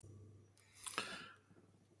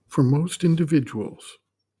For most individuals,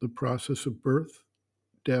 the process of birth,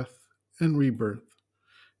 death, and rebirth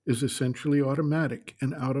is essentially automatic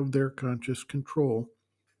and out of their conscious control.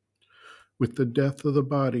 With the death of the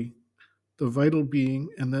body, the vital being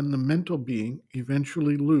and then the mental being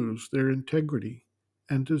eventually lose their integrity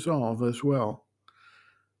and dissolve as well.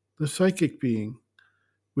 The psychic being,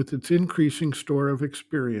 with its increasing store of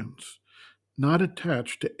experience, not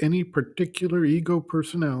attached to any particular ego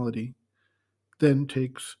personality, then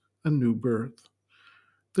takes a new birth.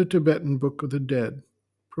 The Tibetan Book of the Dead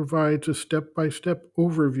provides a step by step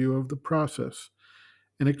overview of the process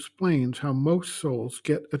and explains how most souls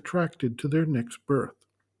get attracted to their next birth.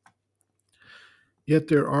 Yet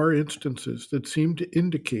there are instances that seem to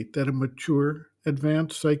indicate that a mature,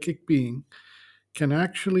 advanced psychic being can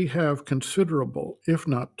actually have considerable, if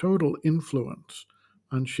not total, influence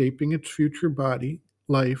on shaping its future body,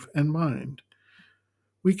 life, and mind.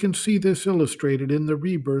 We can see this illustrated in the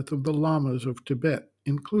rebirth of the lamas of Tibet,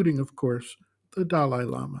 including, of course, the Dalai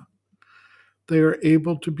Lama. They are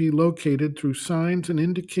able to be located through signs and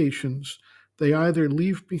indications they either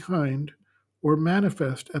leave behind or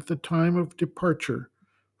manifest at the time of departure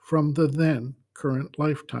from the then current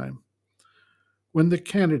lifetime. When the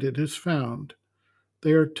candidate is found,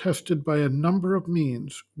 they are tested by a number of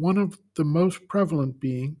means, one of the most prevalent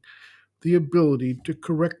being the ability to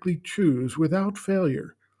correctly choose without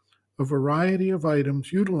failure a variety of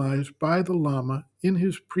items utilized by the Lama in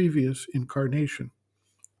his previous incarnation.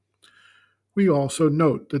 We also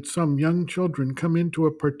note that some young children come into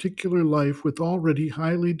a particular life with already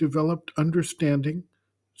highly developed understanding,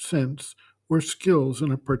 sense, or skills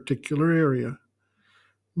in a particular area.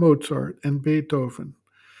 Mozart and Beethoven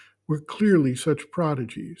were clearly such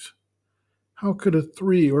prodigies. How could a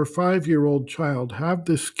 3 or 5-year-old child have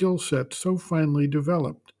this skill set so finely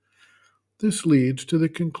developed? This leads to the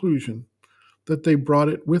conclusion that they brought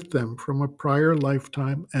it with them from a prior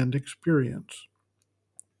lifetime and experience.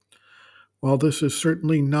 While this is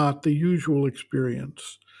certainly not the usual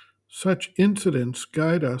experience, such incidents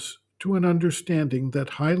guide us to an understanding that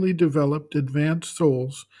highly developed advanced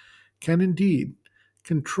souls can indeed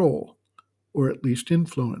control, or at least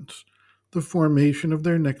influence, the formation of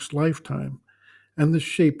their next lifetime and the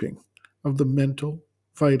shaping of the mental,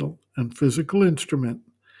 vital, and physical instrument,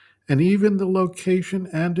 and even the location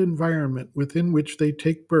and environment within which they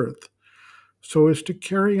take birth, so as to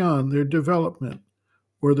carry on their development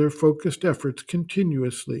or their focused efforts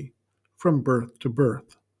continuously from birth to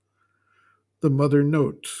birth. The mother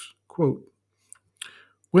notes, quote,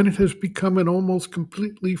 when it has become an almost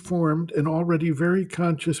completely formed and already very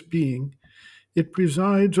conscious being, it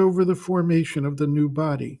presides over the formation of the new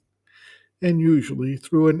body, and usually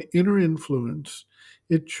through an inner influence,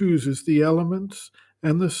 it chooses the elements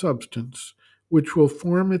and the substance which will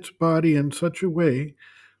form its body in such a way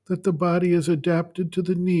that the body is adapted to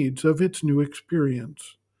the needs of its new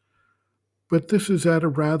experience. But this is at a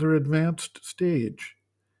rather advanced stage.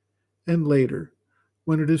 And later,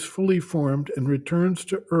 when it is fully formed and returns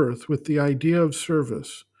to earth with the idea of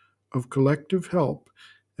service, of collective help,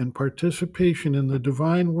 and participation in the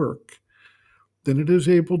divine work, then it is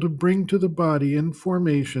able to bring to the body in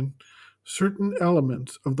formation certain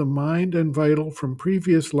elements of the mind and vital from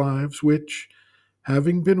previous lives which,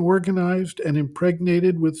 having been organized and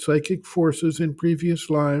impregnated with psychic forces in previous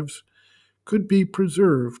lives, could be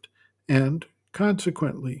preserved and,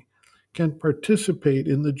 consequently, can participate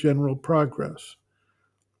in the general progress.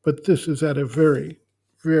 But this is at a very,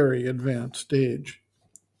 very advanced stage.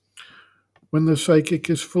 When the psychic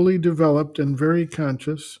is fully developed and very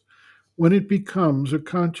conscious, when it becomes a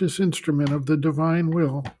conscious instrument of the divine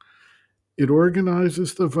will, it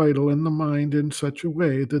organizes the vital and the mind in such a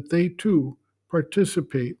way that they too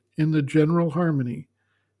participate in the general harmony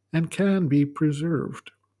and can be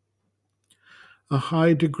preserved. A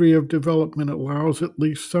high degree of development allows at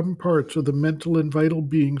least some parts of the mental and vital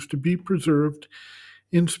beings to be preserved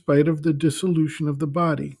in spite of the dissolution of the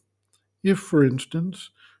body. If, for instance,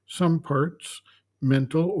 some parts,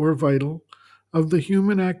 mental or vital, of the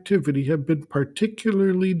human activity have been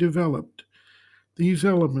particularly developed, these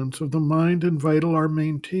elements of the mind and vital are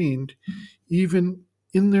maintained even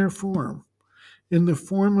in their form, in the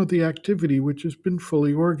form of the activity which has been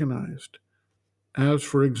fully organized. As,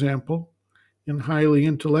 for example, in highly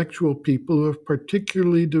intellectual people who have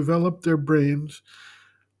particularly developed their brains,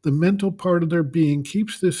 the mental part of their being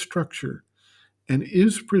keeps this structure and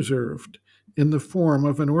is preserved in the form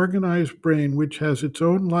of an organized brain which has its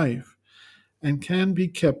own life and can be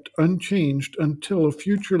kept unchanged until a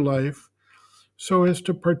future life so as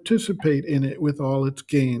to participate in it with all its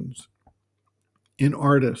gains. In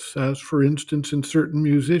artists, as for instance in certain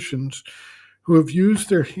musicians, who have used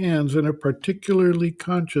their hands in a particularly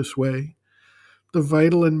conscious way, the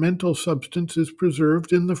vital and mental substance is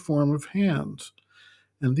preserved in the form of hands,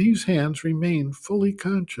 and these hands remain fully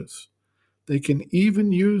conscious. They can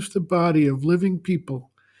even use the body of living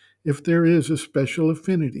people if there is a special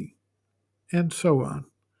affinity, and so on.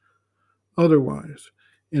 Otherwise,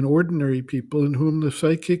 in ordinary people in whom the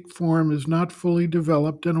psychic form is not fully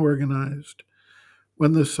developed and organized,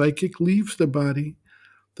 when the psychic leaves the body,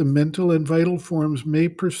 the mental and vital forms may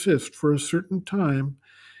persist for a certain time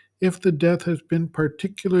if the death has been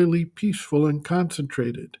particularly peaceful and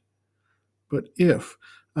concentrated. But if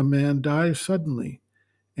a man dies suddenly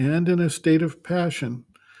and in a state of passion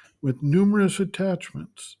with numerous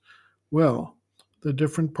attachments, well, the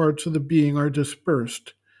different parts of the being are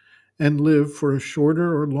dispersed and live for a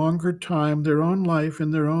shorter or longer time their own life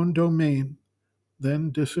in their own domain, then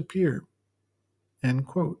disappear. End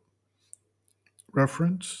quote.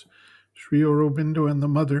 Reference Sri Aurobindo and the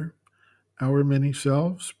Mother, Our Many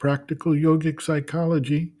Selves, Practical Yogic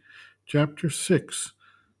Psychology, Chapter 6,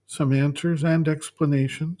 Some Answers and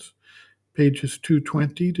Explanations, pages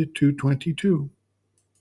 220 to 222.